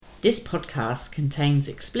This podcast contains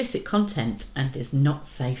explicit content and is not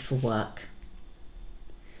safe for work.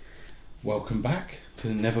 Welcome back to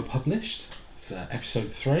the Never Published. It's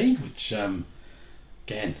episode 3, which,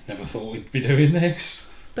 again, never thought we'd be doing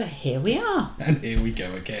this. But here we are. And here we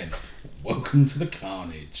go again. Welcome to the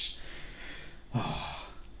carnage.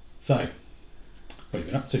 So, what have you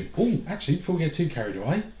been up to? Oh, actually, before we get too carried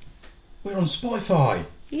away, we're on Spotify.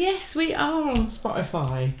 Yes, we are on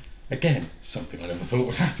Spotify. Again, something I never thought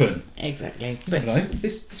would happen. Exactly. But no,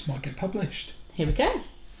 this might get published. Here we go.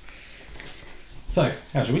 So,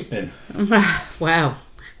 how's your week been? Wow.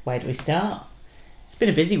 Where do we start? It's been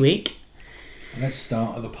a busy week. Let's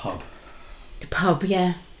start at the pub. The pub,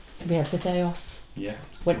 yeah. We had the day off. Yeah.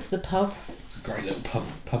 Went to the pub. It's a great little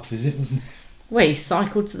pub visit, wasn't it? We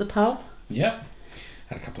cycled to the pub. Yeah.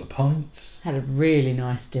 Had a couple of pints. Had a really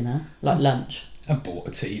nice dinner, like lunch. And bought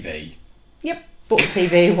a TV. Yep. Bought a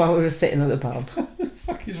TV while we were sitting at the pub. What the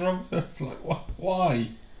fuck is wrong with us? Like, why?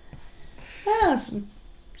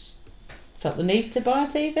 Felt the need to buy a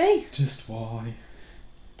TV. Just why?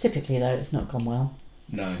 Typically, though, it's not gone well.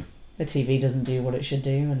 No. The TV doesn't do what it should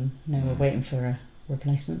do, and now we're waiting for a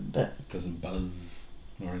replacement. But it doesn't buzz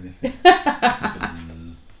or anything.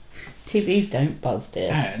 Buzz. TVs don't buzz,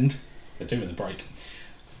 dear. And they're doing the break.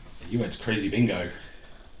 You went to Crazy Bingo.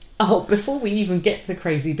 Oh, before we even get to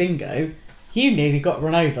Crazy Bingo, you nearly got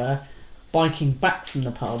run over biking back from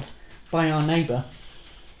the pub by our neighbour.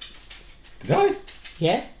 Did I?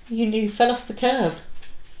 Yeah, you nearly fell off the curb.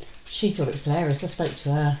 She thought it was hilarious. I spoke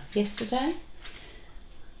to her yesterday.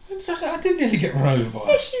 I didn't nearly get run over by.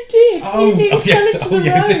 Yes, you did. You nearly fell yes. into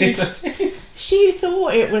the I road. did. She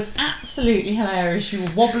thought it was absolutely hilarious. You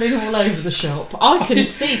were wobbling all over the shop. I couldn't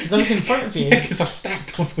see because I was in front of you. Yeah, because I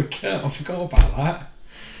stacked off the curb. I forgot about that.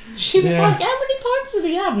 She was like, how many pints have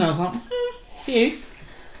we had? And I was like, few.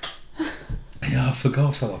 Yeah, I forgot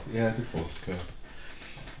I fell off. Yeah, I did fall off the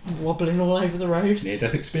curb. Wobbling all over the road.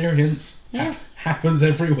 Near-death experience. Yeah. Happens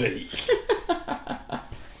every week.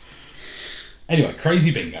 Anyway,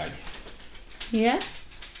 Crazy Bingo. Yeah.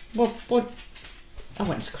 What? I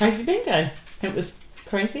went to Crazy Bingo. It was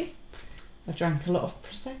crazy. I drank a lot of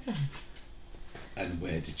Prosecco. And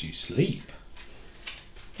where did you sleep?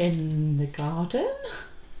 In the garden.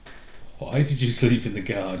 Why did you sleep in the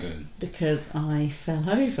garden? Because I fell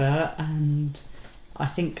over and I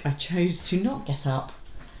think I chose to not get up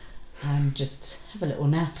and just have a little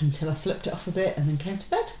nap until I slept it off a bit and then came to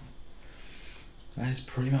bed. That is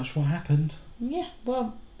pretty much what happened. Yeah,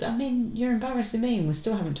 well, I mean, you're embarrassing me and we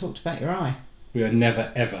still haven't talked about your eye. We are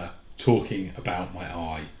never ever talking about my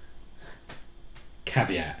eye.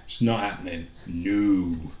 Caveat, it's not happening.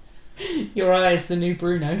 No. Your eye is the new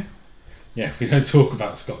Bruno. Yeah, we don't talk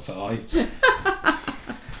about Scott's eye.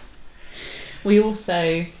 We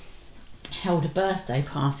also held a birthday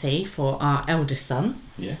party for our eldest son.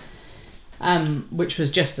 Yeah. Which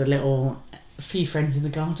was just a few friends in the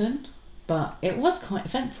garden. But it was quite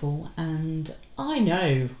eventful, and I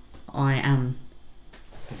know I am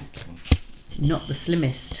not the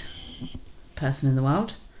slimmest person in the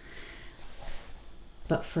world.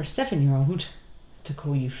 But for a 7-year-old to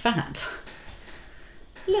call you fat,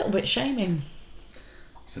 a little bit shaming.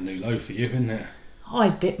 It's a new low for you, isn't it? I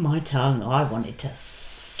bit my tongue. I wanted to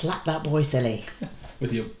slap that boy silly.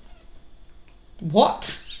 With your...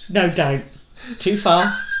 What? No, don't. Too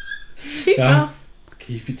far. Too far.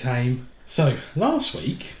 Keep it tame. So, last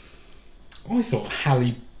week, I thought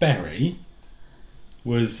Halle Berry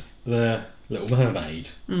was the Little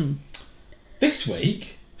Mermaid. This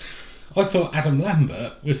week, I thought Adam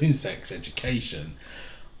Lambert was in Sex Education.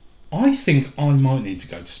 I think I might need to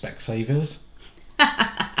go to Specsavers.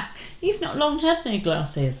 You've not long had no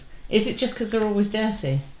glasses. Is it just because they're always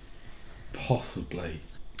dirty? Possibly.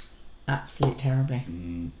 Absolute terribly.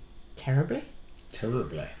 Terribly?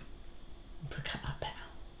 Terribly. We'll cut that bit out.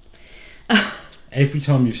 Every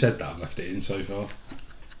time you've said that, I've left it in so far.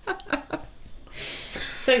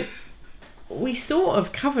 So, we sort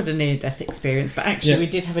of covered a near-death experience, but actually we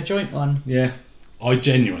did have a joint one. Yeah. I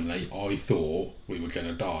thought we were going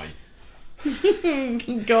to die.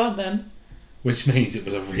 Go on then. Which means it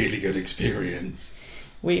was a really good experience.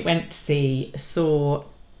 We went to see Saw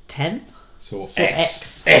 10. Saw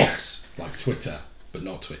X. X. Like Twitter, but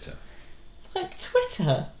not Twitter. Like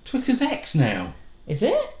Twitter? Twitter's X now. Is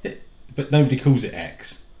it? But nobody calls it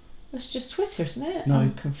X. It's just Twitter, isn't it? No.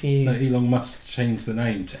 I'm confused. No, Elon Musk changed the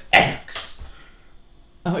name to X.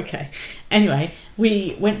 Oh, okay. Anyway,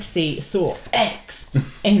 we went to see Saw X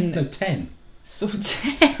in... No, 10. Saw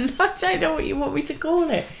 10? I don't know what you want me to call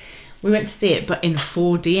it. We went to see it, but in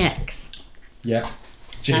 4DX. Yeah.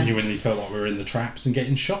 Genuinely felt like we were in the traps and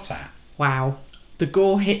getting shot at. Wow. the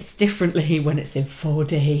gore hits differently when it's in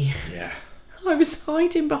 4D. Yeah. I was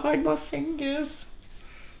hiding behind my fingers.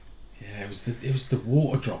 Yeah, it was the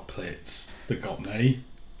water droplets that got me.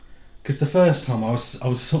 Because the first time I was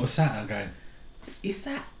sort of sat there going, is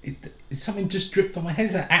something just dripped on my head?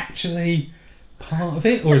 Is that actually part of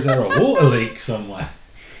it, or is there a water leak somewhere?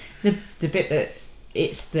 The bit that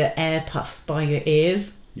it's the air puffs by your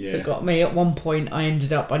ears that got me. At one point I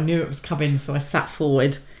knew it was coming, so I sat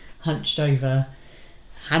forward, hunched over,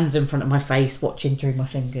 hands in front of my face, watching through my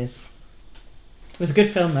fingers. It was a good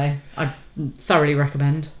film though. I thoroughly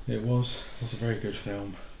recommend. It was a very good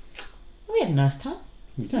film. We had a nice time.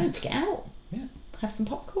 It's nice to get out. Yeah. Have some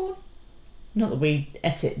popcorn. Not that we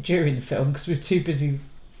ate it during the film because we were too busy.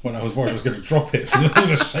 When I was worried I was going to drop it from all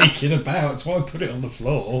the shaking about, that's why I put it on the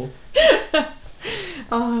floor.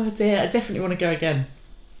 Oh dear, I definitely want to go again.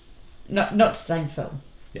 Not the same film.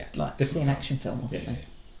 Yeah. Like see an action film or something. Yeah.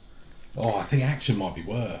 Oh, I think action might be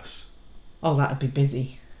worse. Oh, that would be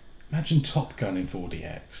busy. Imagine Top Gun in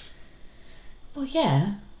 4DX. Well,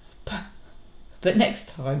 yeah. But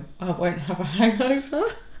next time I won't have a hangover.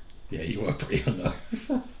 Yeah, you were pretty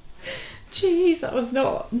hungover. Jeez, that was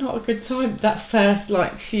not a good time. That first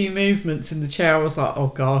few movements in the chair, I was like, oh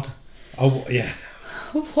God. Oh yeah.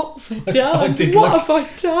 What have I done? What have I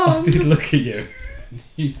done? I did look at you.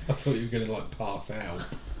 I thought you were going to pass out.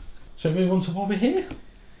 Shall we move on to why we're here?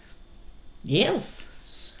 Yes.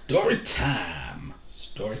 Story time.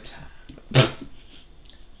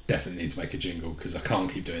 Definitely need to make a jingle because I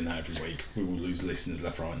can't keep doing that every week. We will lose listeners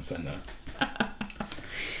left, right and centre.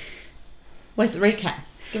 Where's the recap?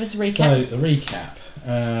 Give us a recap. So, the recap.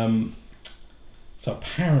 So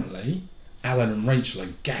apparently, Alan and Rachel are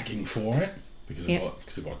gagging for it because they've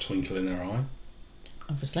got a twinkle in their eye.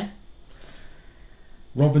 Obviously.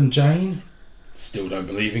 Rob and Jane still don't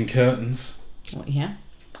believe in curtains. Well, yeah.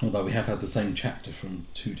 Although we have had the same chapter from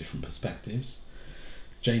two different perspectives.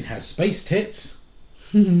 Jane has space tits.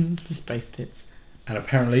 Space tits. And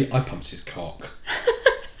apparently I pumps his cock.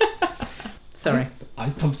 Sorry. I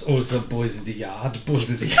pumps also boys in the yard.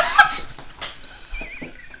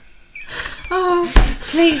 Oh,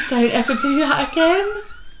 please don't ever do that again.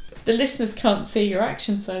 The listeners can't see your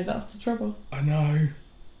action, so that's the trouble. I know.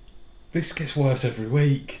 This gets worse every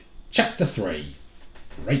week. Chapter 3.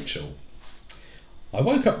 Rachel. I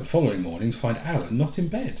woke up the following morning to find Alan not in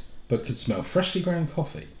bed, but could smell freshly ground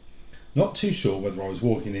coffee. Not too sure whether I was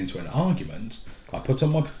walking into an argument, I put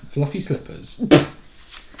on my fluffy slippers,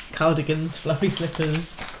 cardigans, fluffy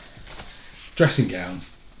slippers, dressing gown,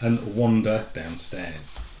 and wander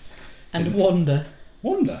downstairs. And wander.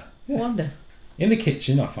 Wander? Yeah. Wander. In the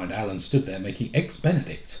kitchen, I find Alan stood there making Eggs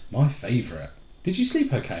Benedict, my favourite. Did you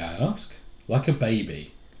sleep okay, I ask? Like a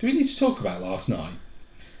baby. Do we need to talk about last night?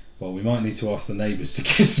 Well, we might need to ask the neighbours to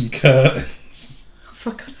get some curtains.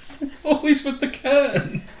 For God's sake. Always with the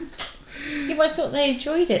curtains. Yeah, but I thought they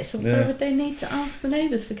enjoyed it, so why would they need to ask the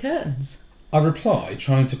neighbours for curtains? I replied,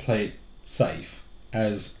 trying to play it safe,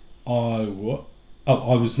 as I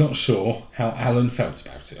was not sure how Alan felt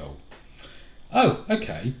about it all. Oh,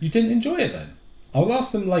 okay, you didn't enjoy it then? I'll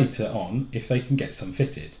ask them later on if they can get some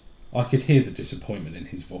fitted. I could hear the disappointment in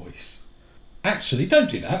his voice. Actually,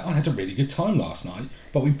 don't do that. I had a really good time last night,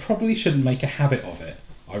 but we probably shouldn't make a habit of it,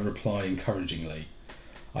 I reply encouragingly.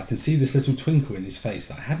 I can see this little twinkle in his face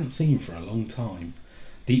that I hadn't seen for a long time.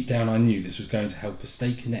 Deep down I knew this was going to help us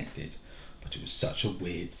stay connected, but it was such a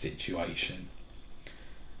weird situation.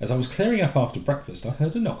 As I was clearing up after breakfast, I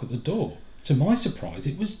heard a knock at the door. To my surprise,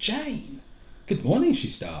 it was Jane. Good morning, she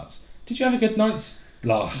starts. Did you have a good night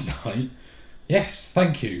last night? Yes,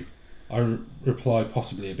 thank you, I reply,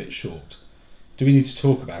 possibly a bit short. Do we need to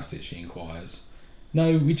talk about it, she inquires.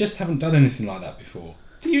 No, we just haven't done anything like that before.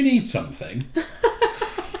 Do you need something?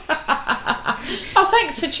 Oh,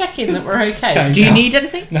 thanks for checking that we're okay. Do you need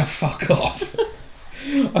anything? Now fuck off.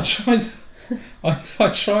 I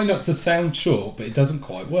try not to sound short, but it doesn't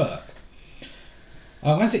quite work.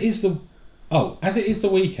 As it is the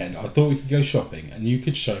weekend, I thought we could go shopping and you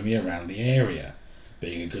could show me around the area.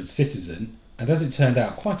 Being a good citizen, and as it turned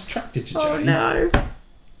out, quite attracted to Jane. Oh no.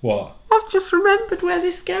 What? I've just remembered where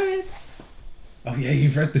this is going. Oh yeah,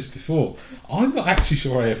 you've read this before. I'm not actually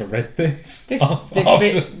sure I ever read this. This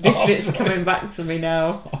bit's coming back to me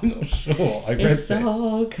now. I'm not sure I read it. It's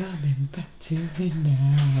all coming back to me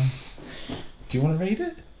now. Do you want to read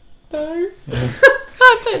it? No.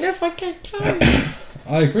 I don't know if I can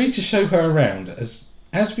I agree to show her around as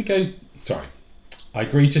we go. Sorry. I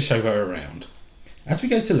agree to show her around. As we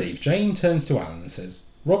go to leave, Jane turns to Alan and says,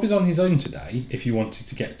 Rob is on his own today if you wanted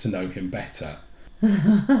to get to know him better.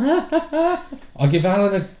 I give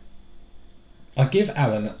Alan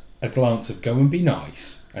a glance of "go and be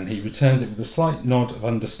nice," and he returned it with a slight nod of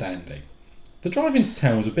understanding. The drive into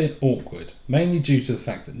town was a bit awkward, mainly due to the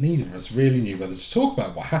fact that neither of us really knew whether to talk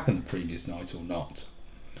about what happened the previous night or not.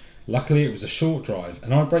 Luckily, it was a short drive,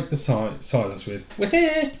 and I break the silence with, "We're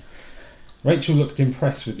here!" Rachel looked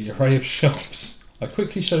impressed with the array of shops. I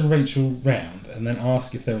quickly showed Rachel round and then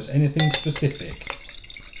asked if there was anything specific.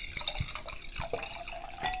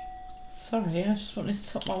 Sorry, I just wanted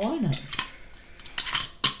to top my wine up.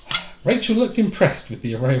 Rachel looked impressed with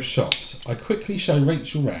the array of shops. I quickly showed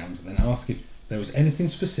Rachel round and then asked if there was anything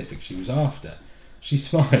specific she was after. She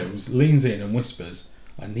smiles, leans in and whispers,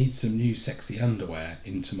 "I need some new sexy underwear,"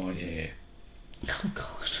 into my ear. Oh,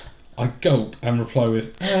 God. I gulp and reply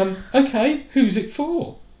with, "Okay, who's it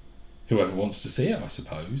for?" "Whoever wants to see it, I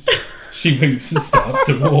suppose." She winks and starts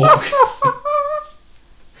to walk.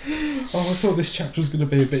 Oh, I thought this chapter was going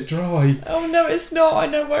to be a bit dry. Oh, no, it's not. I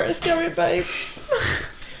know where it's going, babe.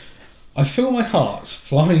 I feel my heart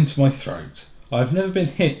fly into my throat. I've never been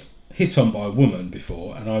hit on by a woman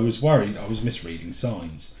before, and I was worried I was misreading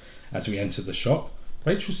signs. As we enter the shop,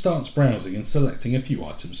 Rachel starts browsing and selecting a few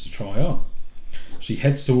items to try on. She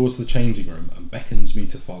heads towards the changing room and beckons me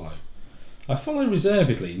to follow. I follow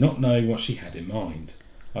reservedly, not knowing what she had in mind.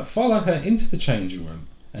 I follow her into the changing room,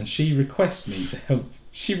 and she requests me to help.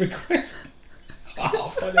 She requests...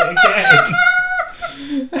 Oh, I've done it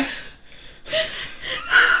again!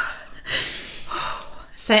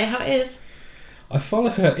 Say it how it is. I follow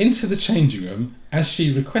her into the changing room as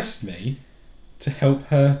she requests me to help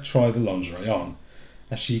her try the lingerie on.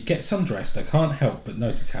 As she gets undressed, I can't help but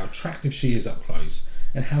notice how attractive she is up close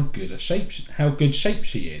and how good shape she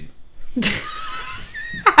in.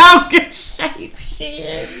 How good shape she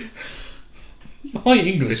in. My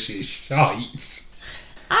English is shite.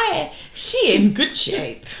 She in good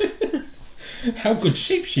shape. How good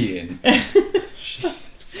shape she in.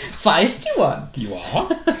 Feisty one. You are.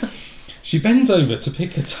 She bends over to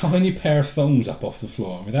pick a tiny pair of thongs up off the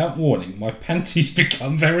floor, and without warning, my panties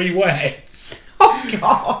become very wet. Oh,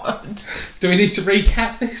 God. Do we need to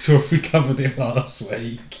recap this, or have we covered it last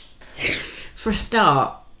week? For a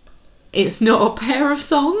start, it's not a pair of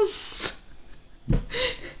thongs. Do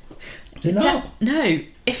you know? No.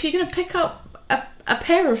 If you're going to pick up a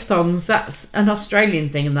pair of thongs, that's an Australian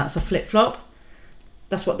thing, and that's a flip-flop.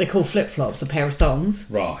 That's what they call flip-flops, a pair of thongs.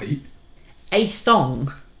 Right. A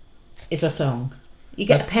thong is a thong. You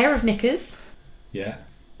get a pair of knickers. Yeah.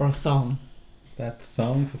 Or a thong. That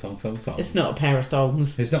thong. It's not a pair of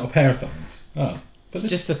thongs. It's not a pair of thongs. Oh. But it's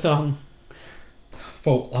just a thong.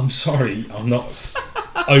 Well, I'm sorry, I'm not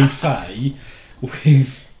au fait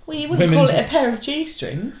with... Well, you wouldn't call it a pair of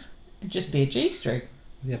G-strings. It'd just be a G-string.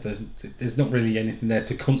 Yeah, there's not really anything there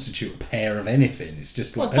to constitute a pair of anything. It's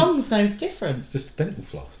just like... Well, thongs no different. It's just dental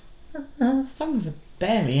floss. Thongs are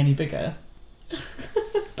barely any bigger.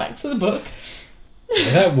 Back to the book.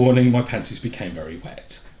 Without warning, my panties became very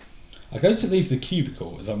wet. I go to leave the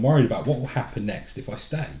cubicle as I'm worried about what will happen next if I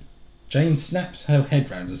stay. Jane snaps her head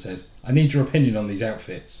round and says, "I need your opinion on these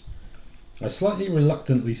outfits." I slightly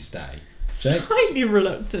reluctantly stay. Slightly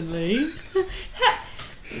reluctantly?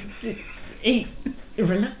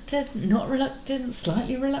 Reluctant, not reluctant,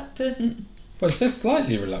 slightly reluctant. Well, it says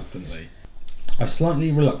slightly reluctantly. I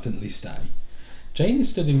slightly reluctantly stay. Jane is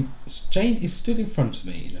stood in front of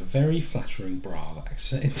me in a very flattering bra that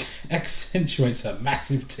accentuates her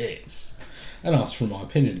massive tits, and asks for my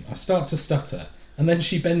opinion. I start to stutter, and then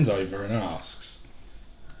she bends over and asks,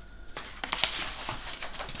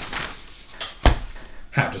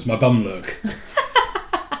 "How does my bum look?"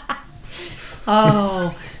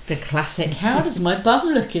 Oh, the classic, "How does my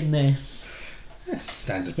bum look in this?" That's a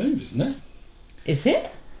standard move, isn't it? Is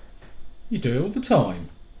it? You do it all the time.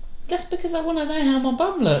 Just because I want to know how my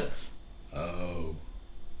bum looks. Oh.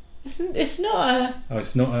 It's not a... Oh,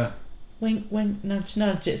 it's not a... Wink, wink, nudge,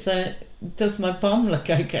 nudge. It's a, "Does my bum look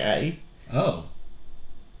okay?" Oh.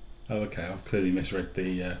 Oh, okay. I've clearly misread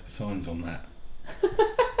the signs on that.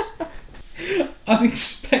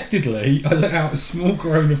 Unexpectedly, I let out a small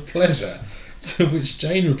groan of pleasure, to which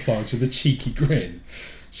Jane replies with a cheeky grin.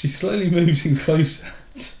 She slowly moves in closer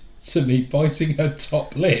to me, biting her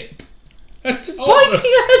top lip. Biting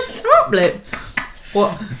her top lip?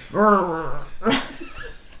 What?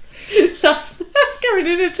 that's going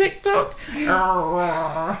in a TikTok.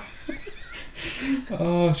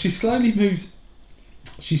 Oh, she slowly moves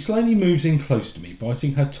in close to me,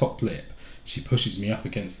 biting her top lip. She pushes me up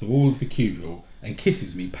against the wall of the cubicle and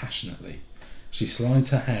kisses me passionately. She slides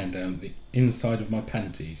her hand down the inside of my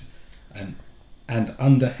panties and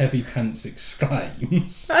under heavy pants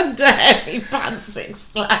exclaims. Under heavy pants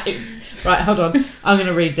exclaims. Right, hold on. I'm going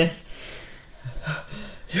to read this.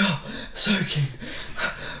 You're soaking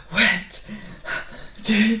wet.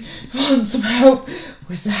 Do you want some help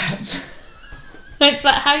with that? Is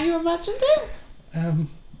that how you imagined it?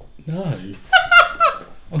 No.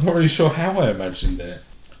 I'm not really sure how I imagined it.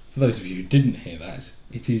 For those of you who didn't hear that,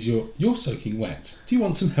 it is you're soaking wet. Do you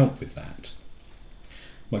want some help with that?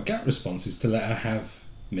 My gut response is to let her have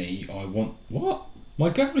me. My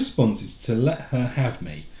gut response is to let her have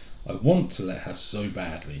me. I want to let her so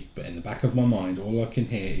badly, but in the back of my mind, all I can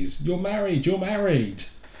hear is, "You're married, you're married."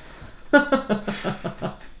 Sorry.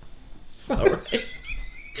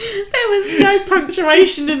 There was no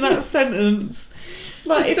punctuation in that sentence.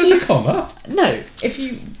 Like, There's a comma. No,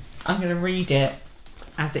 I'm going to read it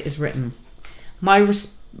as it is written. My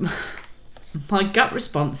gut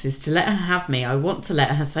response is to let her have me. I want to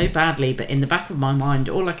let her so badly, but in the back of my mind,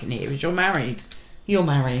 all I can hear is, "You're married. You're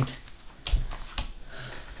married."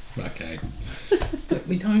 Okay.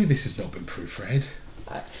 We know this has not been proofread.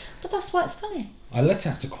 But that's why it's funny. I let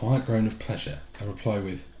out a quiet groan of pleasure and reply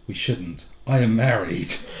with, "We shouldn't. I am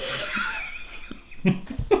married."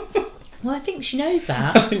 Well, I think she knows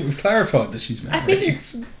that. I think we've clarified that she's married. I think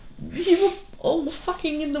you were all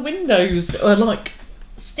fucking in the windows, or like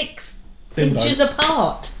 6 inches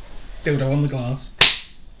apart. Dildo on the glass.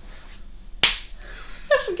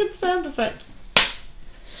 That's a good sound effect.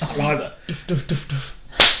 I like that. Doof, doof, doof, doof.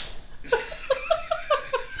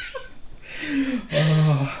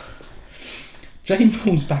 Oh. Jane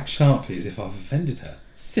pulls back sharply as if I've offended her.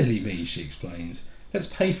 "Silly me," she explains. "Let's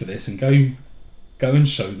pay for this and go and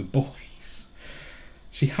show the boys."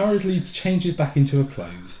 She hurriedly changes back into her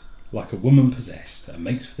clothes like a woman possessed and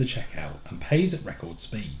makes for the checkout and pays at record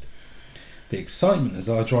speed. The excitement as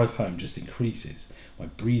I drive home just increases. My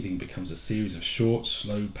breathing becomes a series of short,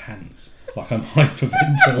 slow pants, like I'm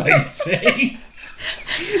hyperventilating.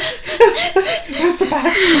 Where's the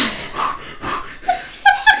bag?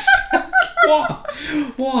 Fuck's sake.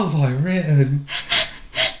 What have I written?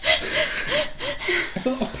 There's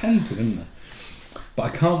a lot of panting, isn't there? But I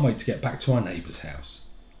can't wait to get back to our neighbour's house.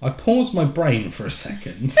 I paused my brain for a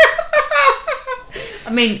second. I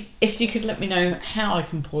mean, if you could let me know how I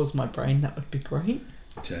can pause my brain, that would be great.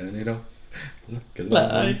 Turn it off. Look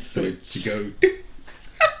alive. Switch you go.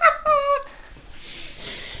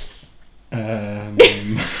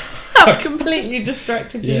 I've completely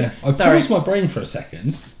distracted you. Yeah, I paused my brain for a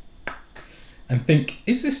second and think,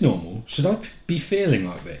 is this normal? Should I be feeling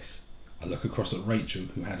like this? I look across at Rachel,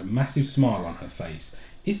 who had a massive smile on her face.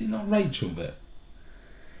 Is it not Rachel that...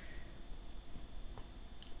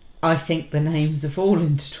 I think the names are all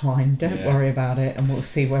intertwined. Don't worry about it, and we'll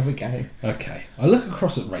see where we go. Okay. I look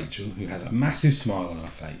across at Rachel, who has a massive smile on her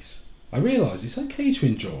face. I realise it's okay to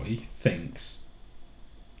enjoy things.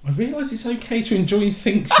 I realise it's okay to enjoy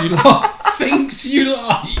things you like. Things you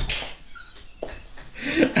like.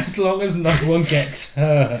 As long as no one gets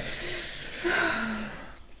hurt.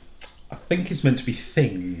 I think it's meant to be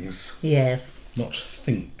things. Yes. Not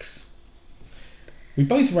thinks. We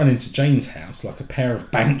both run into Jane's house like a pair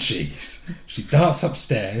of banshees. She darts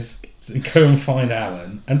upstairs and go and find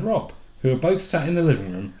Alan and Rob, who are both sat in the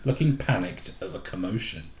living room looking panicked at the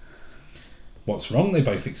commotion. "What's wrong?" they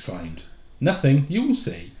both exclaimed. "Nothing, you'll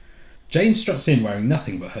see." Jane struts in wearing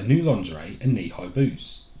nothing but her new lingerie and knee-high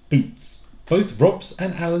boots. Both Rob's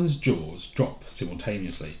and Alan's jaws drop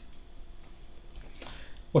simultaneously.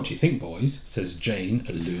 "What do you think, boys?" says Jane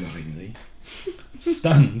alluringly.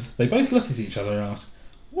 Stunned, they both look at each other and ask,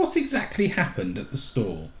 "What exactly happened at the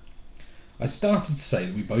store?" I started to say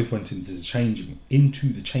that we both went into the changing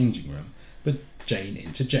room, but Jane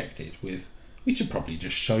interjected with, "We should probably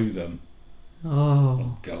just show them."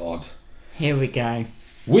 Oh, God. Here we go.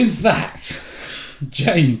 With that,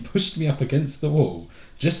 Jane pushed me up against the wall,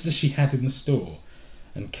 just as she had in the store,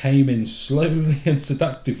 and came in slowly and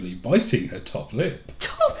seductively, biting her top lip.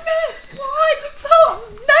 Top lip? Why the top?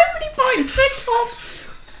 Nobody bites their top.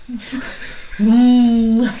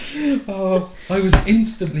 Oh, I was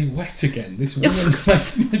instantly wet again. This woman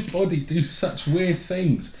made my body do such weird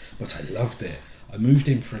things, but I loved it. I moved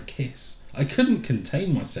in for a kiss. I couldn't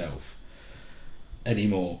contain myself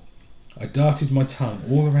anymore. I darted my tongue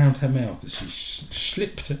all around her mouth as she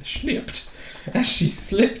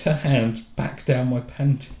slipped her hand back down my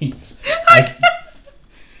panties.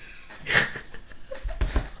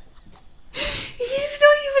 You've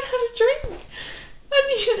not even had a drink. And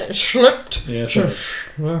you said slipped. Yeah,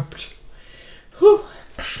 slipped. Whew.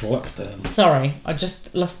 Slipped them. Sorry, I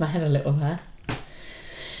just lost my head a little there.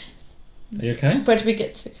 Are you okay? Where did we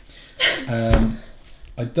get to?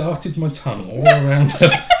 I darted my tongue all around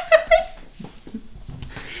her.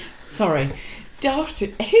 Sorry.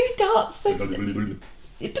 Darted. Who darts the...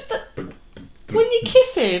 When you're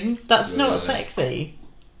kissing, that's not sexy.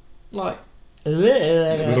 Like,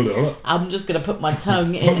 I'm just going to put my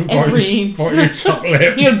tongue in every... Bite your top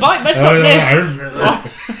lip. You'll bite my top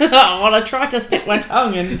lip. While I try to stick my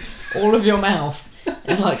tongue in all of your mouth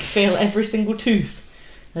and like feel every single tooth.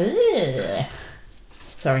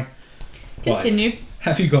 Sorry. Continue. Right.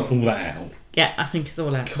 Have you got all that out? Yeah, I think it's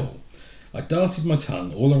all out. Cool. I darted my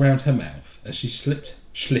tongue all around her mouth as she slipped.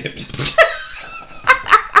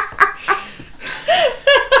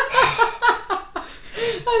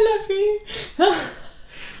 I love you.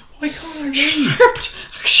 Why can't I read?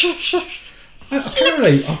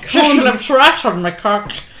 Apparently, I can't. Slipped right on my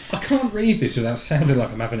cock. I can't read this without sounding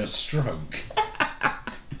like I'm having a stroke.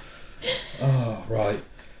 Oh, right.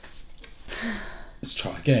 Let's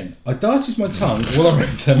try again. I darted my tongue all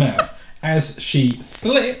around her mouth as she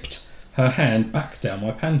slipped her hand back down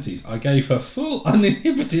my panties. I gave her full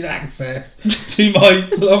uninhibited access to my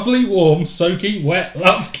lovely, warm, soaking wet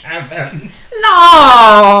love cavern.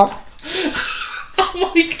 No!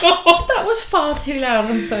 Oh my god! That was far too loud.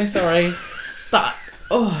 I'm so sorry. But,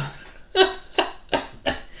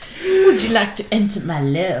 would you like to enter my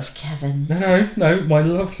love cavern? No, my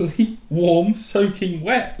lovely, warm, soaking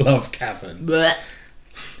wet love cavern. Blech.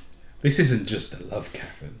 This isn't just a love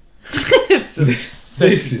cavern. This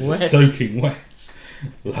is a soaking wet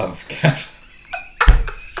love cavern.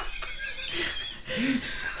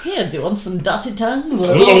 Here, do you want some dirty tongue?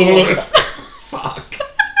 Fuck.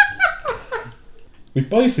 We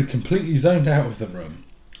both had completely zoned out of the room.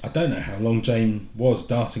 I don't know how long Jane was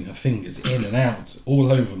darting her fingers in and out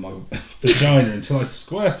all over my vagina until I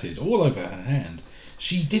squirted all over her hand.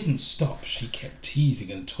 She didn't stop. She kept teasing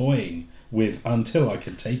and toying with until I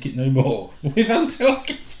could take it no more. With until I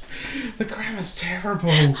could... The grammar's terrible.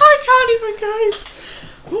 I can't even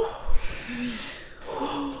cope.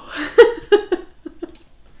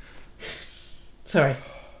 Sorry.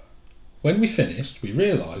 When we finished, we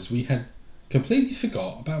realised we had completely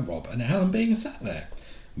forgot about Rob and Alan being sat there.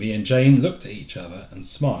 Me and Jane looked at each other and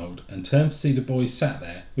smiled and turned to see the boys sat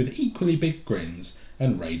there with equally big grins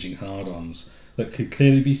and raging hard-ons that could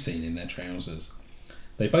clearly be seen in their trousers.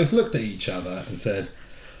 They both looked at each other and said,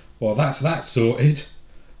 "Well, that's that sorted."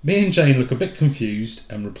 Me and Jane look a bit confused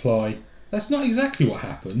and reply, "That's not exactly what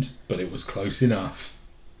happened, but it was close enough."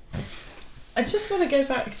 I just want to go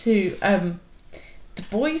back to the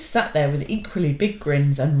boys sat there with equally big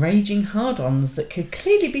grins and raging hard-ons that could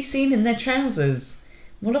clearly be seen in their trousers.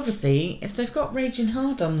 Well, obviously, if they've got raging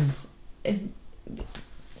hard-ons,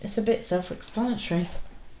 it's a bit self-explanatory.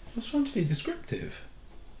 I was trying to be descriptive.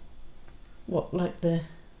 What, like the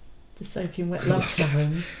soaking wet love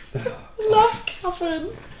cavern? Love cavern?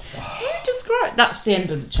 Who described... That's the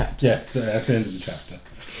end of the chapter. Yes, that's the end of the chapter.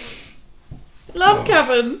 Love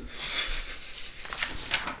cavern.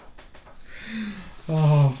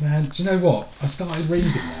 Oh, man. Do you know what? I started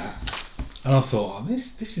reading that and I thought,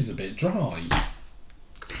 this is a bit dry.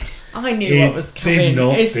 I knew what was coming. It did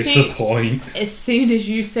not disappoint. As soon as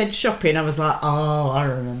you said shopping, I was like, oh, I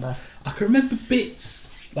remember. I can remember bits.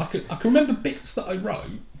 I can remember bits that I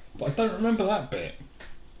wrote, but I don't remember that bit.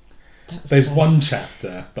 There's one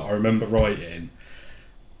chapter that I remember writing,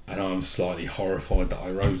 and I'm slightly horrified that I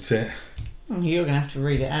wrote it. You're going to have to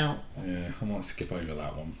read it out. Yeah, I might skip over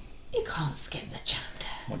that one. You can't skip the chapter.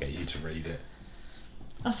 I'll get you to read it.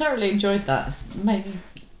 I thoroughly enjoyed that. Maybe.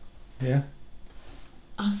 Yeah.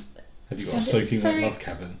 Have you got a soaking wet love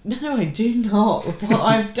cavern? No, I do not. But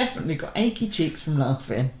I've definitely got achy cheeks from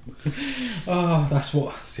laughing. Oh, that's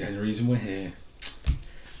the only reason we're here.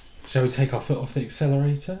 Shall we take our foot off the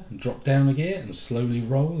accelerator and drop down a gear and slowly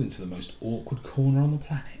roll into the most awkward corner on the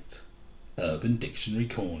planet? Urban Dictionary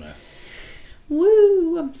Corner.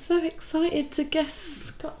 Woo! I'm so excited to guess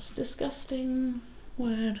Scott's disgusting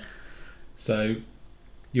word. So,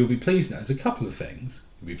 you'll be pleased now. There's a couple of things.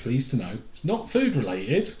 You'll be pleased to know it's not food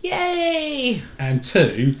related. Yay! And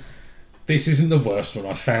 2, this isn't the worst one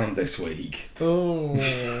I found this week. Oh,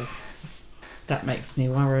 that makes me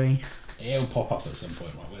worry. It'll pop up at some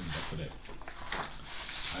point. Right, let me look at it.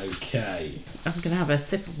 Okay. I'm going to have a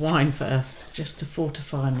sip of wine first, just to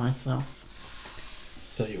fortify myself.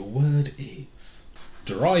 So your word is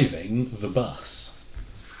driving the bus.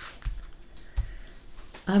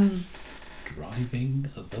 Driving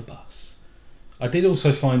the bus. I did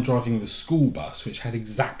also find driving the school bus, which had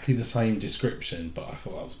exactly the same description, but I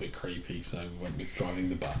thought that was a bit creepy, so we went with driving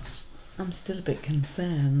the bus. I'm still a bit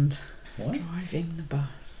concerned. What? Driving the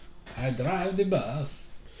bus. I drive the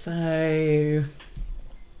bus. So,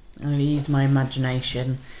 I'm going to use my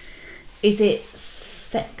imagination. Is it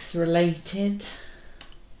sex related?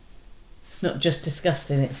 It's not just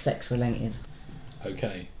disgusting, it's sex related.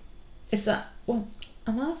 Okay. Is that Well,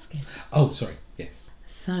 I'm asking. Oh, sorry. Yes.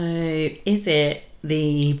 So, is it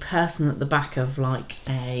the person at the back of like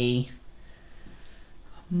a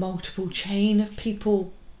multiple chain of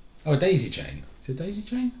people? Oh, a daisy chain. Is it a daisy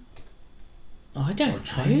chain? Oh, I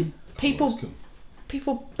don't know.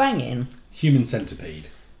 People banging. Human centipede.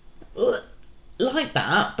 Like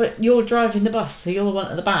that, but you're driving the bus, so you're the one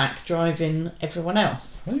at the back driving everyone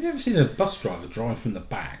else. Have you ever seen a bus driver drive from the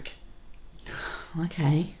back?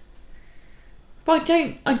 Okay. But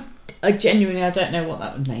I genuinely, I don't know what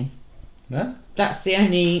that would mean. No? That's the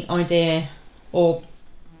only idea. Or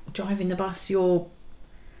driving the bus,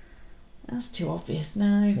 that's too obvious.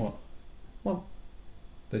 No. What? Well,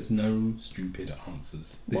 there's no stupid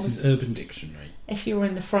answers. This is Urban Dictionary. If you were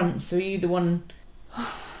in the front, so are you the one...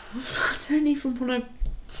 I don't even want to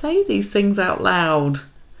say these things out loud.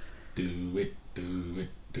 Do it, do it,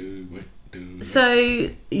 do it, do it. So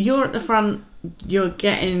you're at the front, you're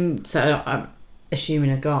getting... So I'm assuming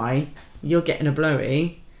a guy, you're getting a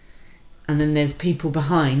blowy, and then there's people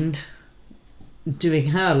behind doing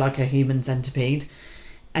her like a human centipede,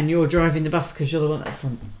 and you're driving the bus because you're the one at the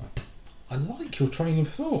front. I like your train of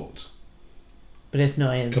thought. But it's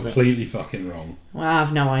not, is it? Completely fucking wrong. Well, I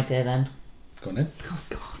have no idea then. Go on then. Oh,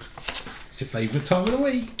 God. It's your favourite time of the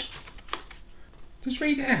week. Just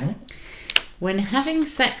read it out. When having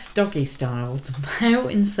sex doggy style, the male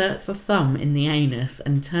inserts a thumb in the anus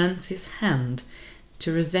and turns his hand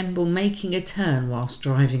to resemble making a turn whilst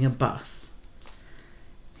driving a bus.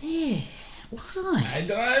 Yeah, why? I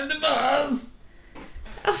drive the bus!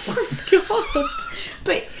 Oh my God.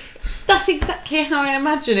 But that's exactly how I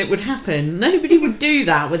imagine it would happen. Nobody would do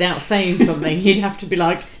that without saying something. He'd have to be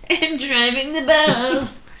like, I'm driving the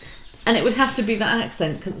bus. And it would have to be that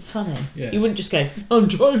accent because it's funny. Yeah. You wouldn't just go, I'm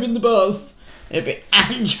driving the bus. It'd be,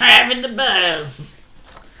 I'm driving the bus.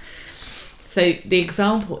 So the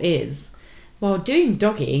example is, while doing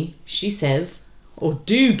doggy, she says, or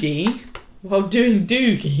doogie, while doing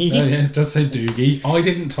doogie. Oh yeah, it does say doogie. I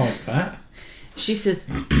didn't type that. She says,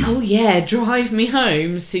 oh yeah, drive me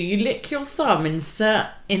home. So you lick your thumb, insert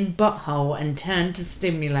in butthole and turn to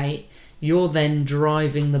stimulate. You're then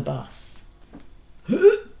driving the bus.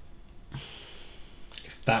 If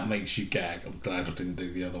that makes you gag, I'm glad I didn't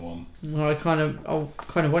do the other one. Well, I kind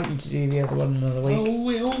of wanted to do the other one another week.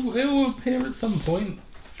 Oh, it'll appear at some point.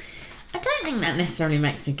 I don't think that necessarily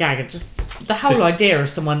makes me gag. It just the whole idea of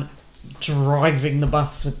someone driving the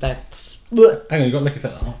bus with their... Hang on, you got to lick a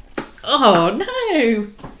bit that. Oh no!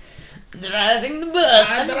 Driving the bus.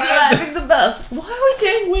 I'm driving the bus. Why are we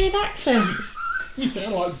doing weird accents? You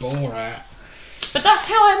sound like Borat. But that's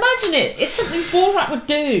how I imagine it. It's something Borat would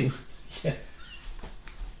do. Yeah.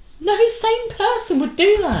 No sane person would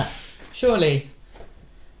do that. Surely.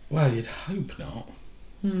 Well, you'd hope not.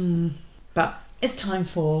 But it's time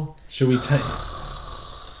for... Shall we take...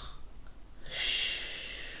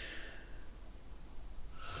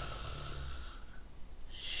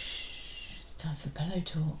 It's time for pillow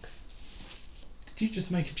talk. Did you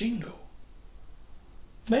just make a jingle?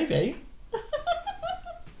 Maybe.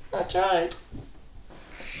 I tried.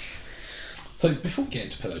 So before we get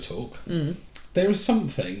into pillow talk, there is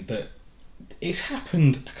something that it's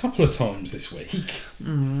happened a couple of times this week,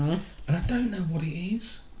 and I don't know what it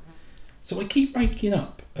is. So I keep waking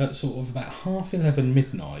up at sort of about 11:30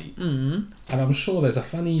 midnight, and I'm sure there's a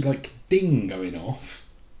funny ding going off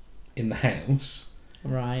in the house.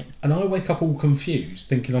 Right. And I wake up all confused,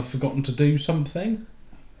 thinking I've forgotten to do something.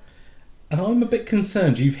 And I'm a bit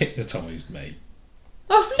concerned you've hypnotised me.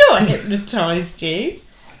 I've not hypnotised you.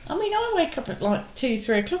 I mean, I wake up at 2,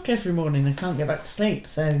 3 o'clock every morning and can't get back to sleep,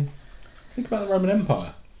 so... Think about the Roman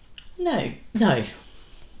Empire. No. I've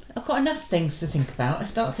got enough things to think about. I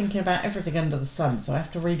start thinking about everything under the sun, so I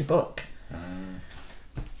have to read a book.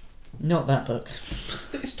 Not that book.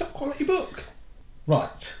 It's a top quality book.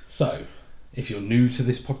 Right, so... If you're new to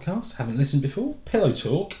this podcast, haven't listened before, Pillow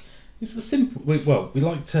Talk is the simple... Well, we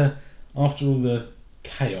like to, after all the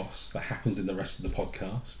chaos that happens in the rest of the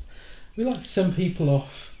podcast, we like to send people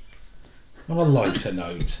off on a lighter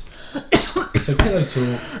note. So Pillow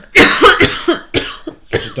Talk...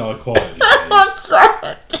 Could you die quietly, please?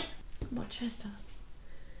 What chest up?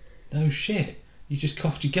 No shit, you just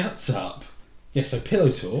coughed your guts up. Yeah, so Pillow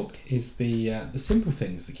Talk is the simple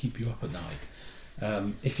things that keep you up at night.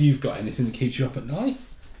 If you've got anything that keeps you up at night,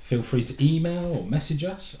 feel free to email or message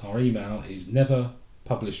us. Our email is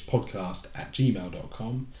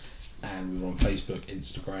neverpublishedpodcast@gmail.com, and we're on Facebook,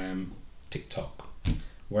 Instagram, TikTok,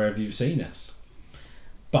 wherever you've seen us.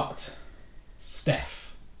 But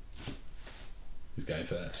Steph is going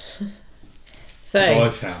first. So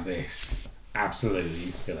I found this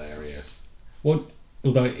absolutely hilarious. Well,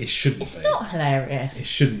 Although it shouldn't be. It's not hilarious. It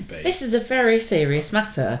shouldn't be. This is a very serious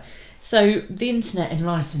matter. So, the internet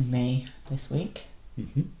enlightened me this week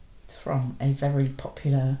from a very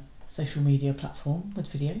popular social media platform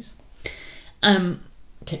with videos.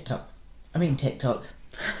 TikTok. I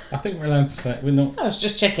think we're allowed to say it. We're not. I was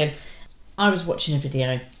just checking. I was watching a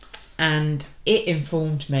video and it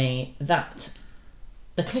informed me that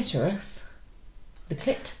the clitoris,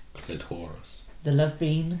 Clitoris. the love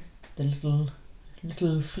bean, the little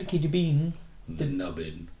flicky bean. The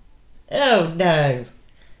nubbin. Oh no.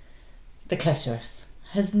 The clitoris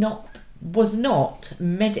was not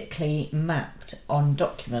medically mapped on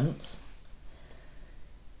documents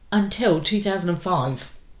until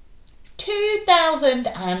 2005.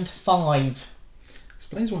 2005.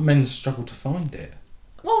 Explains why men struggle to find it.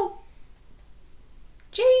 Well,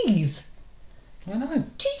 jeez. I know.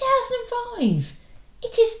 2005.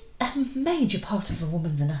 It is a major part of a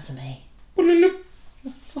woman's anatomy.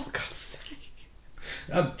 For God's sake.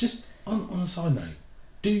 Just on a side note,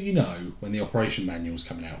 do you know when the operation manual's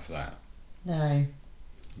coming out for that? No.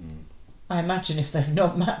 I imagine if they've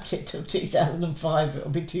not mapped it till 2005, it'll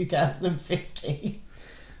be 2050.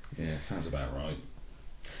 Yeah, sounds about right.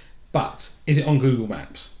 But is it on Google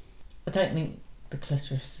Maps? I don't think the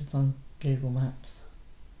clitoris is on Google Maps.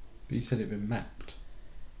 But you said it'd been mapped.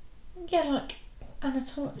 Yeah, like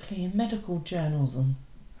anatomically in medical journals and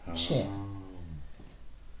shit.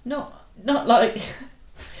 Not like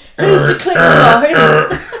here's the clip,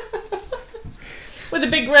 guys, with a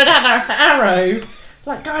big red arrow.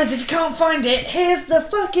 Like, guys, if you can't find it, here's the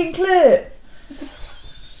fucking clip.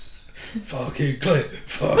 Fucking clip.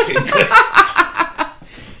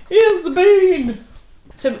 Here's the bean.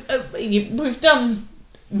 So we've done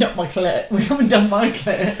not my clip. We haven't done my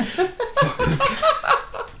clip.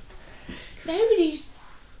 Nobody's.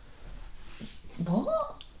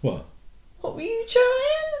 What? What? What were you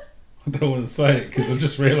trying? I don't want to say it because I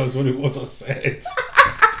just realised what it was I said.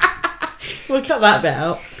 We'll cut that bit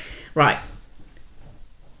out. Right.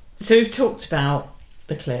 So we've talked about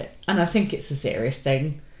the clit, and I think it's a serious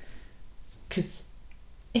thing because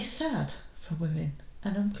it's sad for women,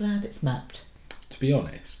 and I'm glad it's mapped. To be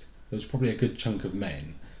honest, there was probably a good chunk of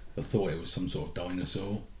men that thought it was some sort of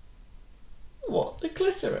dinosaur. What? The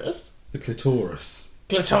clitoris? The clitoris.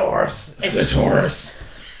 Clitoris. The clitoris.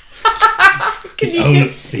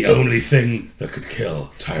 The only thing that could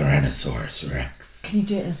kill Tyrannosaurus Rex. Can you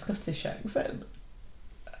do it in a Scottish accent?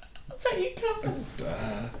 I bet you can.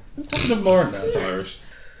 Talking more than that's Irish.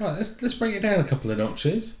 Right, let's bring it down a couple of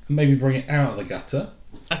notches and maybe bring it out of the gutter.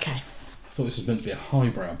 Okay. I thought this was meant to be a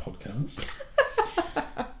highbrow podcast.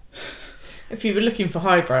 If you were looking for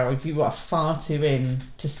highbrow, you are far too in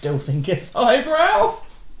to still think it's highbrow.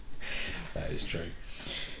 That is true.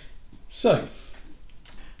 So,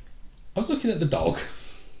 I was looking at the dog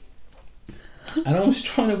and I was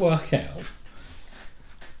trying to work out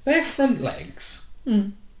their front legs.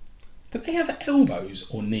 Do they have elbows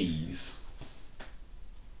or knees?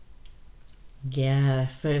 Yeah,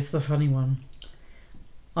 so it's the funny one.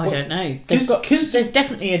 I don't know. There's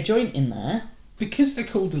definitely a joint in there. Because they're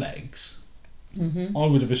called legs, I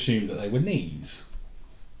would have assumed that they were knees.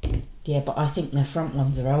 Yeah, but I think their front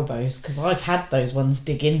ones are elbows because I've had those ones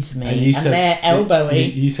dig into me and they're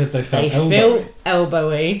elbowy. You said they felt elbowy. They feel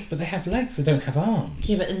elbowy. But they have legs, they don't have arms.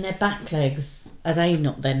 Yeah, but then their back legs, are they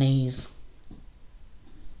not their knees?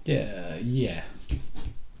 Yeah.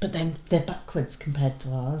 But then they're backwards compared to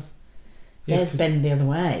ours. Theirs bend the other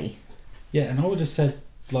way. Yeah, and I would have said,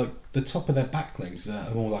 like, the top of their back legs are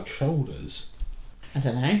more like shoulders. I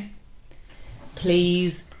don't know.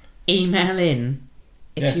 Please email in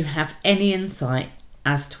if you have any insight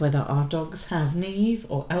as to whether our dogs have knees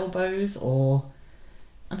or elbows or...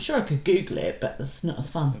 I'm sure I could Google it, but it's not as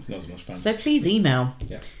fun. It's not as much fun. So please email.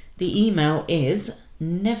 Yeah. The email is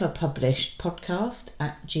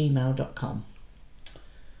neverpublishedpodcast@gmail.com.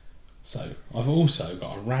 So, I've also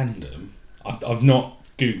got a random... I've not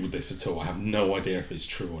Googled this at all. I have no idea if it's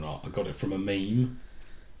true or not. I got it from a meme.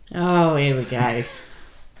 Oh, here we go.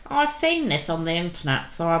 I've seen this on the internet,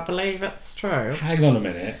 so I believe it's true. Hang on a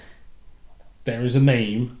minute. There is a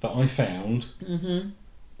meme that I found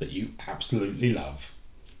that you absolutely love.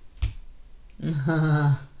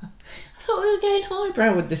 I thought we were going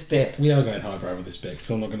highbrow with this bit. We are going highbrow with this bit because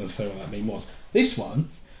I'm not going to say what that meme was. This one...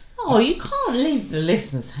 Oh, you can't leave the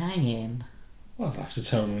listeners hanging. Well, they'll have to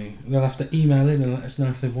tell me. They'll have to email in and let us know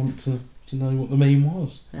if they want to know what the meme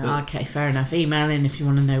was. Okay, fair enough. Email in if you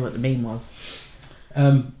want to know what the meme was.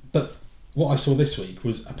 But what I saw this week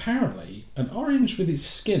was apparently an orange with its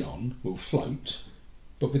skin on will float,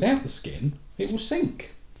 but without the skin, it will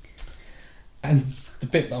sink. And the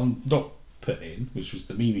bit that I'm not put in, which was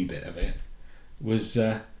the Mimi bit of it, was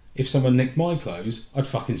if someone nicked my clothes, I'd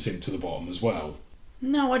fucking sink to the bottom as well.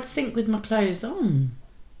 No, I'd sink with my clothes on.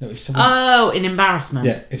 No, if someone, in embarrassment.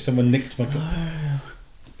 Yeah, if someone nicked my clothes. Oh.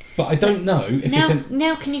 But I don't know if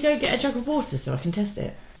Now can you go get a jug of water so I can test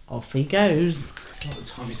it? Off he goes. It's not the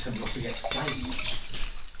time he sent off to get sage.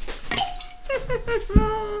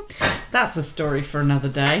 That's a story for another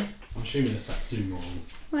day. I'm assuming it's Satsuma oil.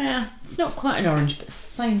 Yeah, it's not quite an orange, but it's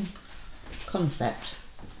the same concept.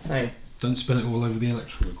 So don't spill it all over the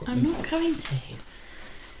electrical equipment. I'm not going to.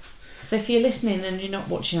 So if you're listening and you're not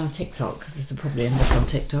watching on TikTok, because this will probably end up on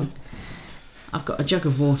TikTok, I've got a jug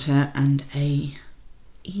of water and a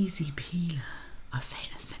easy peeler. I'll say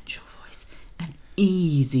an essential voice. An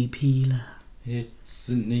easy peeler. It's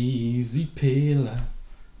an easy peeler.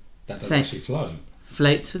 That doesn't actually float.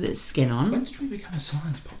 Floats with its skin on. When did we become a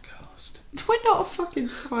science podcast? We're not a fucking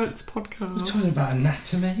science podcast. We're talking about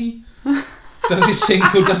anatomy. Does it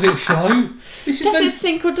sink or does it float? Does it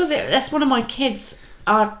sink or does it? That's one of my kids.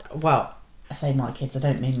 Well, I say my kids, I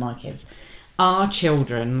don't mean my kids. Our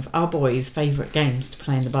boys' favourite games to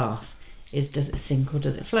play in the bath is does it sink or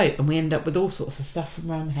does it float? And we end up with all sorts of stuff from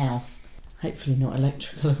around the house. Hopefully not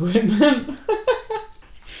electrical equipment.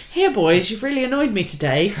 Here, boys, you've really annoyed me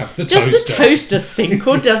today. Have the does toaster. The toaster sink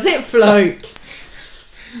or does it float?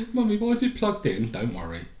 Mummy, why is it plugged in? Don't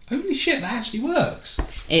worry. Holy shit, that actually works.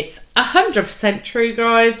 It's 100% true,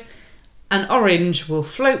 guys. An orange will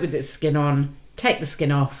float with its skin on, take the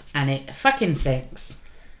skin off, and it fucking sinks.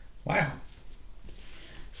 Wow.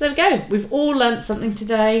 So there we go. We've all learnt something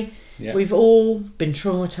today. Yeah. We've all been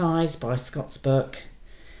traumatised by Scott's book.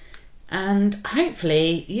 And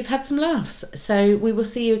hopefully you've had some laughs. So we will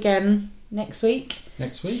see you again next week.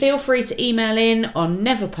 Feel free to email in on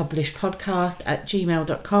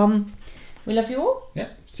neverpublishpodcast@gmail.com. We love you all. Yeah.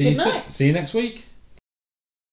 See you next week.